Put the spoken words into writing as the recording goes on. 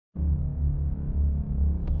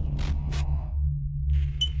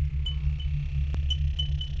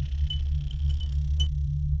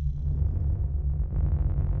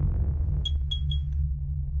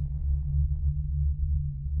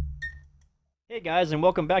Hey guys, and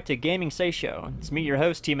welcome back to Gaming Seho. It's me, your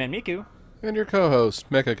host, TmanMiku, And your co-host,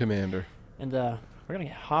 Mecha Commander. and we're gonna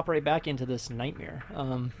hop right back into this nightmare.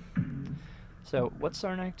 So what's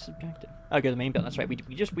our next objective? Oh, go to the main building. That's right. We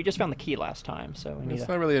just found the key last time, so we need. It's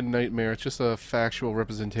not really a nightmare. It's just a factual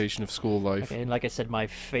representation of school life. Okay, and like I said, my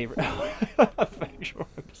favorite factual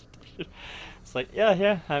representation. It's like,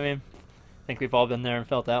 yeah. I mean, I think we've all been there and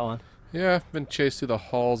felt that one. Yeah, I've been chased through the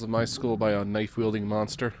halls of my school by a knife-wielding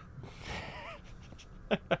monster.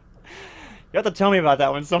 You have to tell me about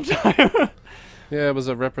that one sometime. Yeah, it was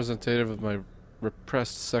a representative of my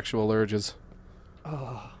repressed sexual urges.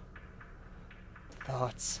 Oh,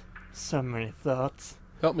 thoughts. So many thoughts.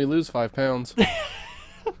 Helped me lose 5 pounds.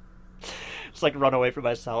 Just like run away from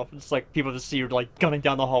myself. It's like people just see you like gunning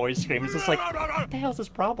down the hallway screaming. It's just like, what the hell's this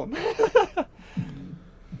problem?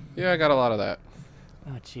 Yeah, I got a lot of that.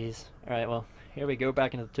 Oh jeez. Alright, well, here we go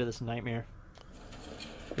back into this nightmare.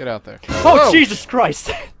 Get out there. Oh, Whoa! Jesus Christ!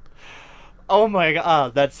 Oh my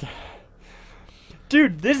god, that's...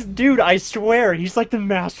 Dude, this dude, I swear, he's like the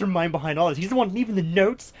mastermind behind all this. He's the one leaving the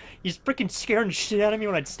notes. He's freaking scaring the shit out of me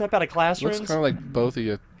when I'd step out of classrooms. Looks kind of like both of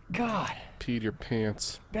you God. peed your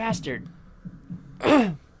pants. Bastard.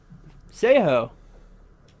 Seho.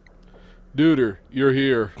 Duder, you're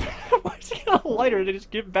here. Why is he got a lighter? Did he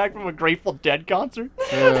just get back from a Grateful Dead concert?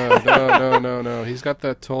 No. He's got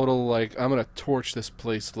that total, like, I'm gonna torch this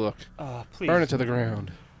place look. Oh, please. Burn it to the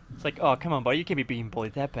ground. It's like, oh, come on, buddy. You can't be being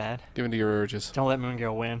bullied that bad. Give in to your urges. Don't let Moon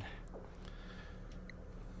Girl win.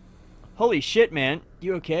 Holy shit, man.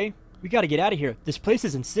 You okay? We gotta get out of here. This place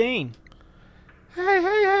is insane.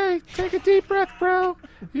 Hey, take a deep breath, bro.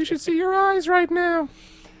 You should see your eyes right now.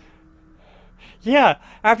 Yeah,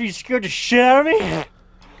 after you scared the shit out of me?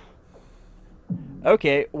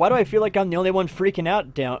 Okay, why do I feel like I'm the only one freaking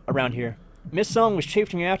out down around here? Miss Song was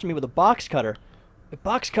chasing after me with a box cutter. A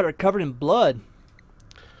box cutter covered in blood.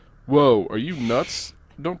 Whoa, are you nuts?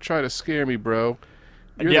 Don't try to scare me, bro.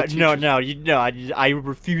 Yeah, I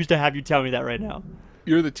refuse to have you tell me that right now.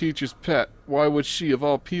 You're the teacher's pet. Why would she, of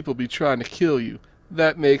all people, be trying to kill you?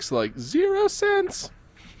 That makes, like, 0 sense.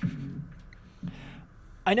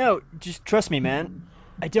 I know, just trust me, man.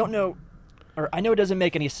 I know it doesn't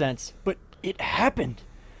make any sense, but it happened.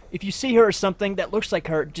 If you see her or something that looks like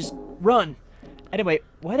her, just run. Anyway,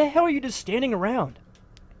 why the hell are you just standing around?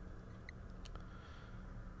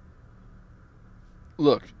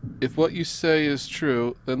 Look, if what you say is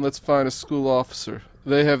true, then let's find a school officer.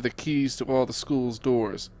 They have the keys to all the school's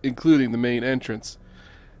doors, including the main entrance.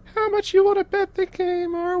 How much you want to bet they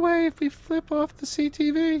came our way if we flip off the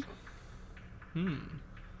CTV?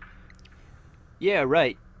 Yeah,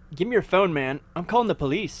 right. Give me your phone, man. I'm calling the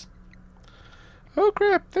police. Oh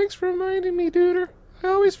crap, thanks for reminding me, Duder. I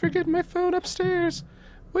always forget my phone upstairs.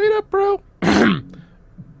 Wait up, bro.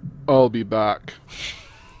 I'll be back.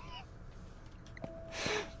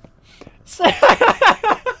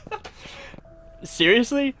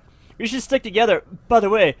 Seriously? We should stick together. By the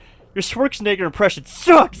way, your Schwarzenegger impression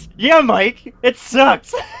sucks. Yeah, Mike, it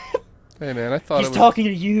sucks. Hey man, I thought He's it was... talking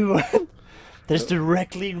to you. That's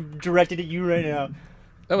directly directed at you right now.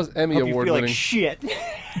 That was Emmy Hope you Award feel winning. like shit.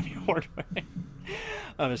 Emmy Award winning.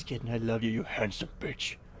 I'm just kidding. I love you, you handsome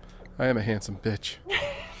bitch. I am a handsome bitch.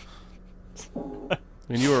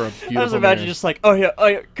 And you are a beautiful I was imagining man. just like, oh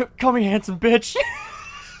yeah, call me handsome bitch.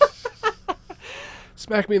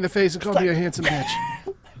 Smack me in the face and call me a handsome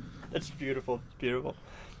bitch. That's beautiful. It's beautiful.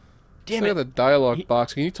 Damn Damn it. it. The dialogue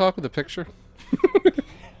box. Can you talk with a picture?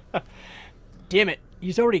 Damn it.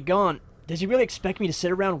 He's already gone. Does he really expect me to sit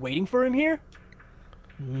around waiting for him here?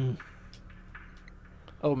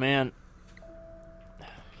 Oh man.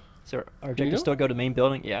 So our objective still go to main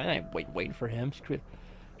building? Yeah, I ain't waiting for him. Screw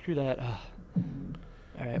that.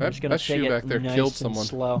 Alright, we're just gonna That take shoe it back there nice killed and someone.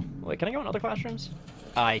 slow. Wait, can I go in other classrooms?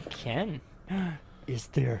 I can. Is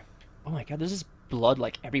there? Oh my god, there's just blood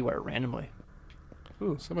like everywhere randomly.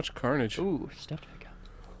 Ooh. So much carnage. Ooh, stuff to pick up.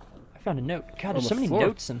 I found a note. God, there's On so the many floor.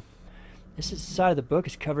 notes, and side of the book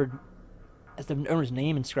is covered as the owner's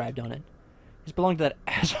name inscribed on it. This belonged to that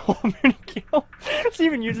asshole I'm gonna kill. Let's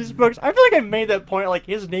even use these books. I feel like I made that point, like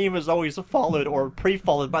his name is always followed or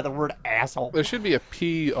pre-followed by the word asshole. There should be a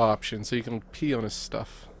pee option so you can pee on his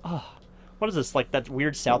stuff. Oh, what is this, like that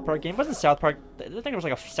weird South Park game? Wasn't South Park, I think it was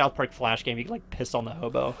like a South Park Flash game. You could like piss on the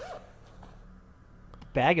hobo.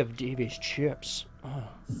 Bag of Davy's chips. Oh,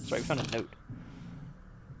 sorry, we found a note.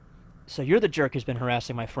 So you're the jerk who's been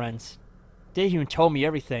harassing my friends. Dahyun told me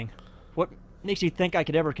everything. What makes you think I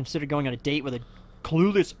could ever consider going on a date with a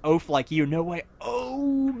clueless oaf like you? No way.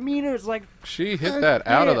 Oh, Mina's like... She hit that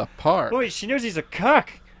out of the park. Wait, she knows he's a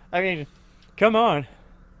cuck. I mean, come on.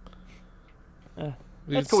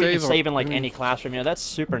 That's cool. You can save in like any classroom. You know, that's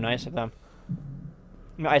super nice of them.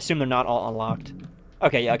 I assume they're not all unlocked.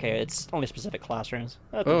 Okay, yeah, okay. It's only specific classrooms.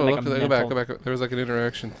 Oh, look, go back, go back. There was like an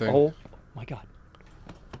interaction thing. Oh my god.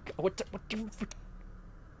 What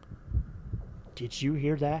did you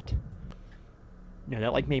hear that? No,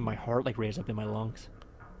 that like made my heart like raise up in my lungs.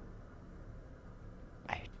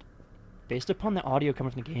 Based upon the audio coming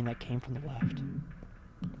from the game, that came from the left.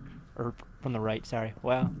 Or from the right, sorry.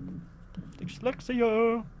 Wow.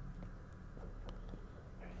 Dyslexia!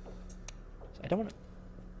 I don't want to...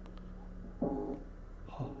 Oh,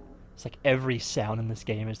 it's like every sound in this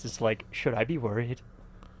game is just like, should I be worried?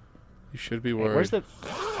 You should be worried. Hey, where's the...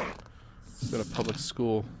 It's in a public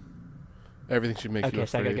school. Everything should make you afraid.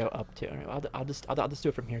 Okay, so I gotta go up to... I'll just do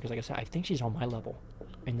it from here, because like I said, I think she's on my level.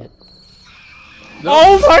 And that... No.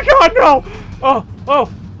 Oh my god, no!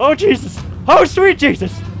 Oh, Jesus! Oh, sweet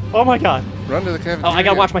Jesus! Oh my god. Run to the cafeteria. Oh, I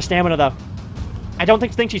gotta watch my stamina, though. I don't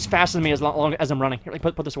think she's faster than me as long as I'm running. Here, like,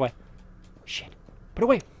 put this away. Shit. Put it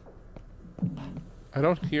away. I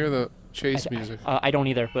don't hear the chase music. I don't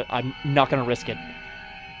either, but I'm not gonna risk it.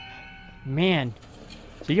 Man.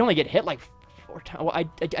 So you only get hit like 4 times. Well, I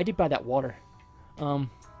did buy that water. Oh.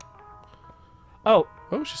 Oh,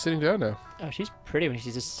 she's sitting down now. Oh, she's pretty when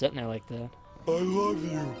she's just sitting there like that. I love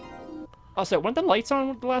you. Oh, so weren't the lights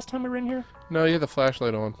on the last time we were in here? No, you had the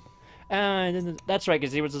flashlight on. That's right,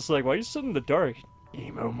 because he was just like, why are you sitting in the dark?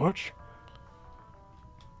 Emo much?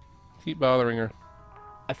 Keep bothering her.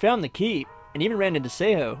 I found the key, and even ran into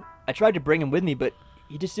Seho. I tried to bring him with me, but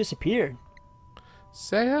he just disappeared.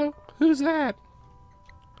 Seho? Who's that?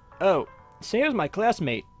 Oh, Seho's my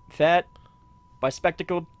classmate. Fat,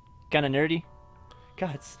 bespectacled, kind of nerdy.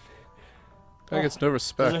 God, it's... Guy gets no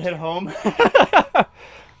respect. Does it hit home? I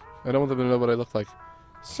don't want them to know what I look like.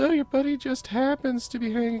 So your buddy just happens to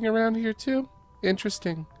be hanging around here too?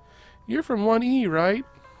 Interesting. You're from 1E, right?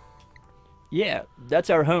 Yeah, that's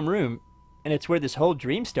our home room, and it's where this whole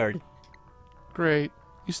dream started. Great.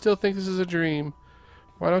 You still think this is a dream?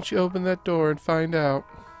 Why don't you open that door and find out?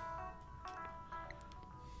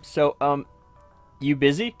 So, you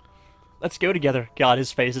busy? Let's go together. God,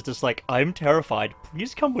 his face is just like, I'm terrified.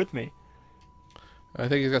 Please come with me. I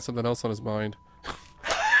think he's got something else on his mind.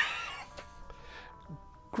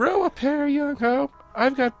 Grow a pair, young ho.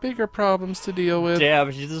 I've got bigger problems to deal with. Yeah,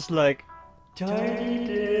 but she's just like, tiny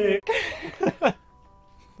dick.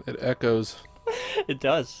 It echoes. It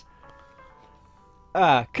does.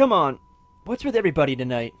 Come on. What's with everybody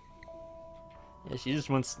tonight? Yeah, she just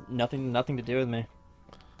wants nothing to do with me.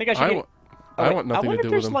 I think I should. I want nothing to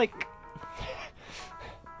do with him. Like...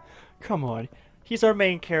 Come on. He's our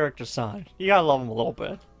main character, son. You gotta love him a little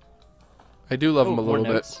bit. I do love him a little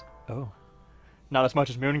bit. Oh. Not as much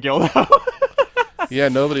as Moongill, though. Yeah,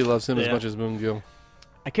 nobody loves him as much as Moongill.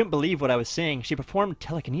 I couldn't believe what I was seeing. She performed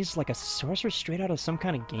telekinesis like a sorcerer straight out of some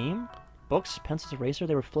kind of game. Books, pencils, eraser,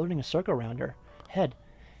 they were floating a circle around her head.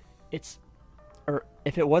 If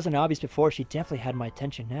it wasn't obvious before, she definitely had my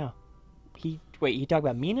attention now. Wait, he talked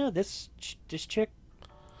about Mina? This chick?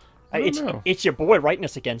 I don't know. It's your boy writing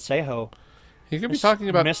us again, Seho. He could be talking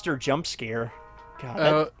about Mr. Jump Scare.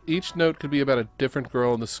 God, each note could be about a different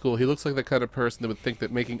girl in the school. He looks like the kind of person that would think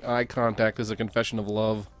that making eye contact is a confession of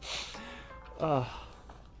love. God,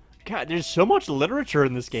 there's so much literature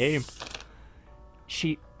in this game.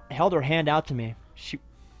 She held her hand out to me,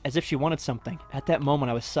 as if she wanted something. At that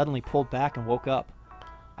moment, I was suddenly pulled back and woke up.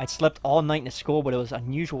 I'd slept all night in the school, but it was an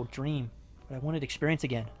unusual dream. But I wanted to experience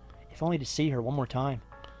again, if only to see her one more time.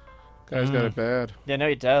 Guy's got it bad. Yeah, no,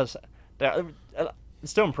 he does. I'm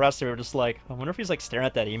still impressed. They were just like, I wonder if he's like staring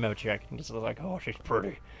at that emo chick and just like, oh, she's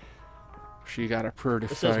pretty. She got a pretty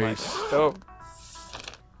this face. Is my stove.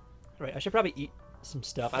 Right, I should probably eat some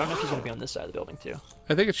stuff. I don't know if she's gonna be on this side of the building too.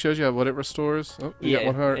 I think it shows you what it restores. Oh, you got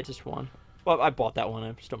one heart. It's just one. Well, I bought that one.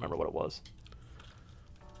 I just don't remember what it was.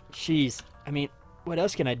 Jeez, I mean, what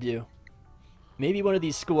else can I do? Maybe one of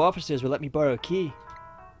these school officers will let me borrow a key.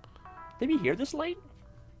 They be here this late?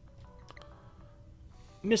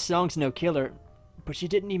 Miss Song's no killer, but she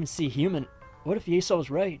didn't even see human. What if Yesol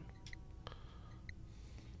was right?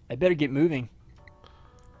 I better get moving.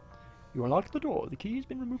 You unlocked the door. The key's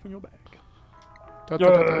been removed from your bag. Da, da,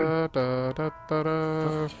 da, da, da, da,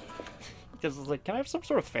 da. Because it's like, can I have some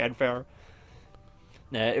sort of fanfare?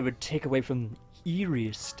 Nah, it would take away from the eerie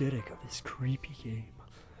aesthetic of this creepy game.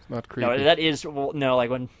 It's not creepy. No, that is, well, no,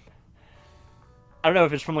 like when... I don't know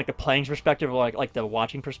if it's from like the playing's perspective or like the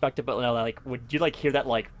watching perspective, but no, like would you like hear that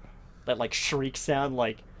shriek sound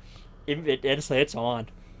like it's on?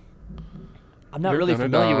 I'm not really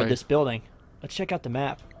familiar with this building. Let's check out the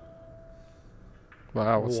map.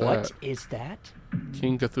 Wow, what's that? What is that?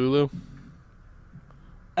 King Cthulhu?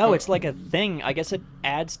 Oh, it's like a thing. I guess it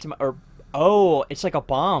adds to my... Or, oh, it's like a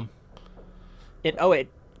bomb. It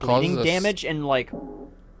bleeding damage and, like,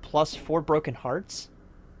 +4 broken hearts?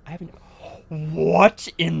 I haven't... What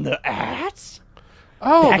in the ass?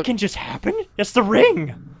 Oh, that can just happen? It's the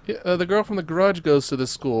ring! Yeah, the girl from The Grudge goes to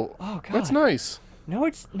this school. Oh, God. That's nice. No,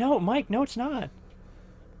 it's... No, Mike, no, it's not.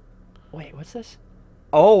 Wait, what's this?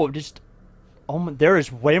 Oh, just... Oh, there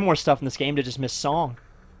is way more stuff in this game to just miss song.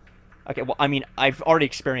 Okay, well, I mean, I've already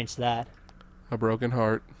experienced that. A broken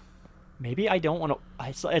heart. Maybe I don't want to...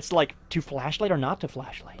 It's like, to flashlight or not to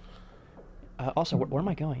flashlight. Also, where am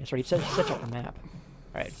I going? It's right, it says set up the map.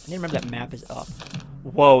 Alright, I need to remember that map is up.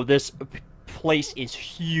 Whoa, this place is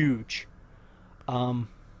huge. Oh,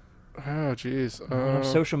 jeez.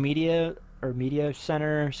 Social media, or media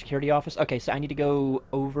center, security office. Okay, so I need to go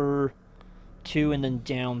over 2 and then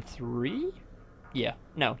down 3? Yeah,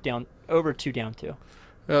 no, down, over 2, down 2.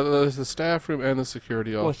 Yeah, there's the staff room and the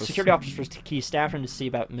security office. Well, security office was the key. Staff room to see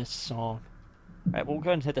about Miss Song. Alright, we'll go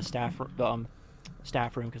ahead and hit the staff room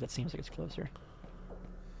because that seems like it's closer.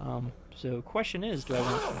 So question is, do I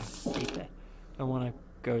want to hate that? Do I want to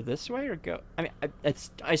go this way or go? I mean,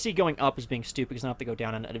 I see going up as being stupid because I have to go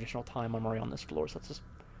down an additional time when I'm already on this floor. So let's just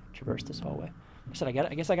traverse this hallway. Like I said,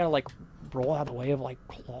 I guess I gotta like roll out of the way of like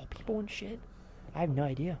claw people and shit. I have no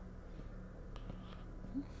idea.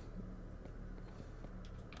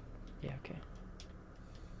 Yeah, okay.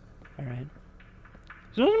 Alright.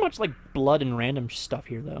 There's not much, like, blood and random stuff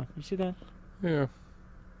here, though. You see that? Yeah.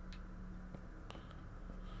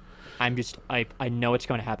 I'm just... I know it's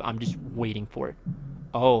going to happen. I'm just waiting for it.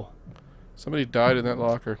 Oh. Somebody died in that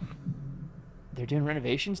locker. They're doing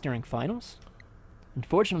renovations during finals?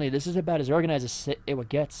 Unfortunately, this is about as organized as it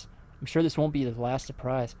gets. I'm sure this won't be the last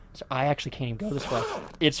surprise. So I actually can't even go this way.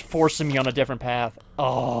 It's forcing me on a different path.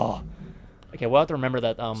 Oh. Okay, we'll have to remember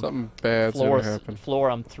that something bad's gonna happen.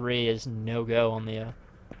 Floor 3 is no go on the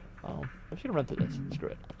I'm just gonna run through this. Screw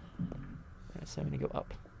it. Alright, so I'm gonna go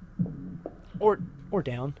up. Or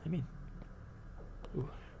down, I mean. Ooh.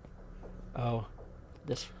 Oh.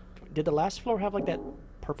 This did the last floor have like that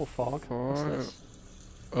purple fog? What's this?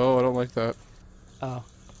 Oh, I don't like that. Oh.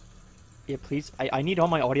 Yeah, please. I need all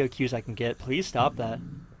my audio cues I can get. Please stop that.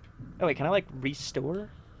 Oh wait, can I like restore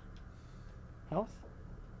health?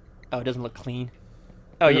 Oh, it doesn't look clean.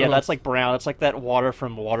 Oh yeah, that's like brown. It's like that water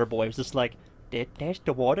from Waterboy. It's just like, that's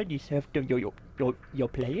the water you serve to your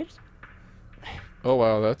players. Oh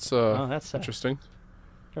wow, that's that's interesting.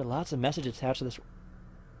 There are lots of messages attached to this.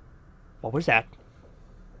 What was that?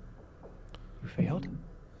 You failed?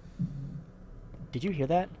 Did you hear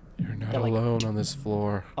that? You're not alone on this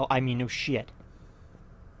floor. Oh, I mean, no shit.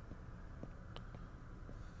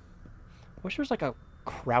 Wish there was like a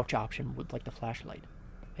crouch option with like the flashlight.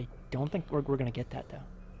 I don't think we're gonna get that though.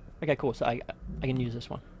 Okay, cool. So I can use this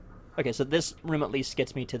one. Okay, so this room at least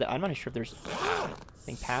gets me to the. I'm not sure if there's. I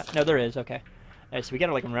think path. No, there is. Okay. Alright, so we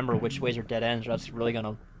gotta like remember which ways are dead ends, or that's really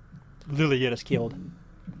gonna literally get us killed.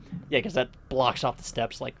 Yeah, because that blocks off the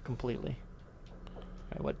steps like completely.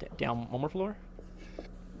 Alright, what? Down one more floor?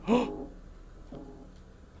 Okay,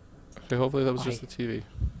 hopefully that was just the TV.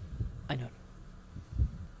 I know.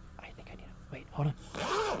 I think I need to... Wait, hold on.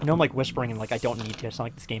 I know I'm like whispering and like I don't need to. It's not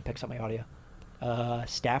like this game picks up my audio.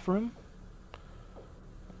 Staff room?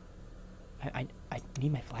 I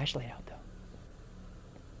need my flashlight out though.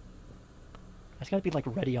 That's gotta be like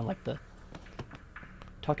ready on like the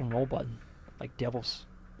tuck and roll button. Like devils.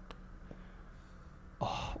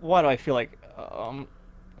 Oh, why do I feel like... oh,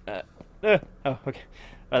 okay.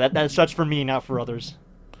 That's such for me, not for others.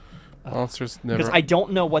 Monsters never... Because I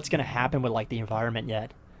don't know what's going to happen with, like, the environment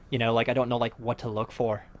yet. You know, like, I don't know, like, what to look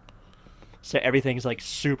for. So everything's, like,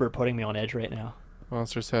 super putting me on edge right now.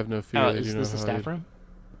 Monsters have no fear. Oh, is this the staff room?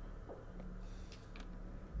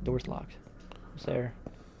 Door's locked. Is there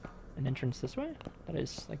an entrance this way? That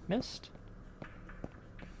is, like, missed?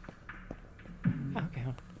 Oh, okay.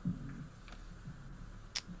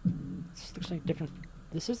 This looks like different...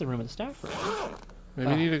 This is the room of the staff room.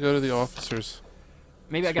 Maybe you need to go to the officers.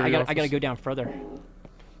 Maybe I gotta go down further.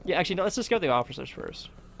 Yeah, actually, no, let's just go to the officers first.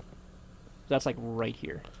 That's like right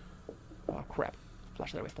here. Oh crap!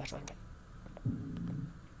 Flash that away. Flash that away.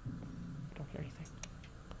 Don't hear anything.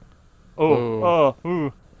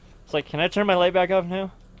 Ooh. It's like, can I turn my light back off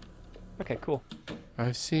now? Okay, cool.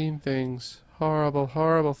 I've seen things. Horrible,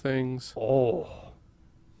 horrible things. Oh.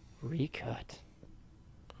 Recut.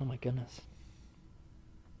 Oh my goodness.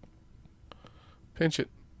 Pinch it.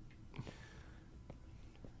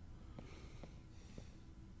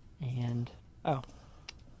 And oh,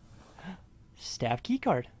 staff key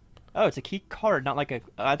card. Oh, it's a key card, not like a.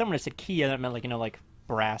 I thought when I said key, I meant like like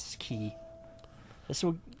brass key. This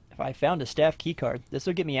will, if I found a staff key card, this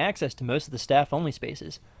will give me access to most of the staff-only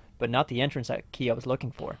spaces, but not the entrance key I was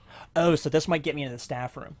looking for. Oh, so this might get me into the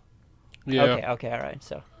staff room. Yeah. Okay, all right.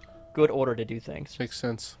 So, good order to do things. Makes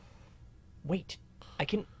sense. Wait, I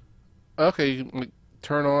can. Okay, you can, like,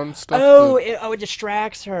 turn on stuff. Oh, it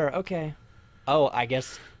distracts her. Okay. Oh, I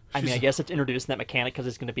guess. I She's- guess it's introducing that mechanic because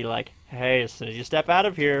it's going to be like, hey, as soon as you step out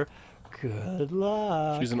of here, good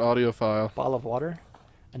luck. She's an audiophile. Bottle of water.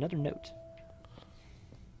 Another note.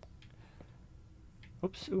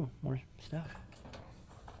 Oops. Ooh, more stuff.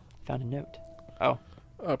 Found a note. Oh,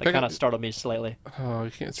 that Pick kind up- of startled me slightly. Oh,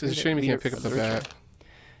 you can't. It's a shame you can't pick up the bat.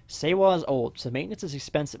 Sewa is old, so maintenance is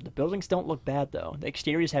expensive. The buildings don't look bad, though. The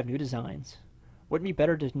exteriors have new designs. Wouldn't it be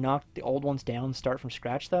better to knock the old ones down and start from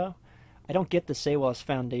scratch, though? I don't get the Sewa's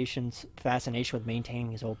Foundation's fascination with maintaining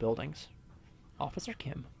these old buildings. Officer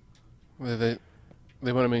Kim. They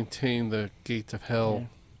want to maintain the gates of hell.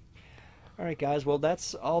 Yeah. All right, guys. Well,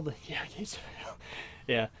 that's all the gates of hell.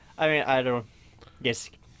 Yeah. I mean, I don't guess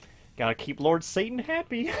gotta keep Lord Satan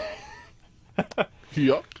happy.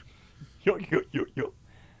 Yuck. Yuck.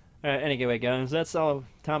 Anyway, guys, that's all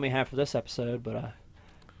time we have for this episode. But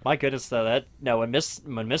my goodness, though, when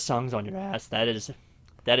Miss Song's on your ass, that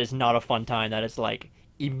is not a fun time. That is like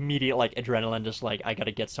immediate like adrenaline, just like I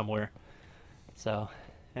gotta get somewhere. So,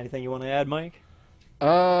 anything you want to add, Mike?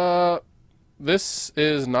 This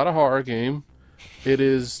is not a horror game. It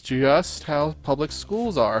is just how public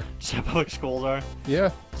schools are. Just how public schools are.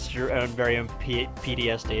 Yeah. It's your own very own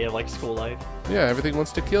PTSD of like school life. Yeah, everything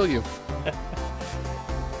wants to kill you.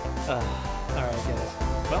 All right,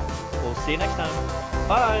 guys. Well, we'll see you next time.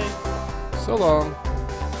 Bye. So long.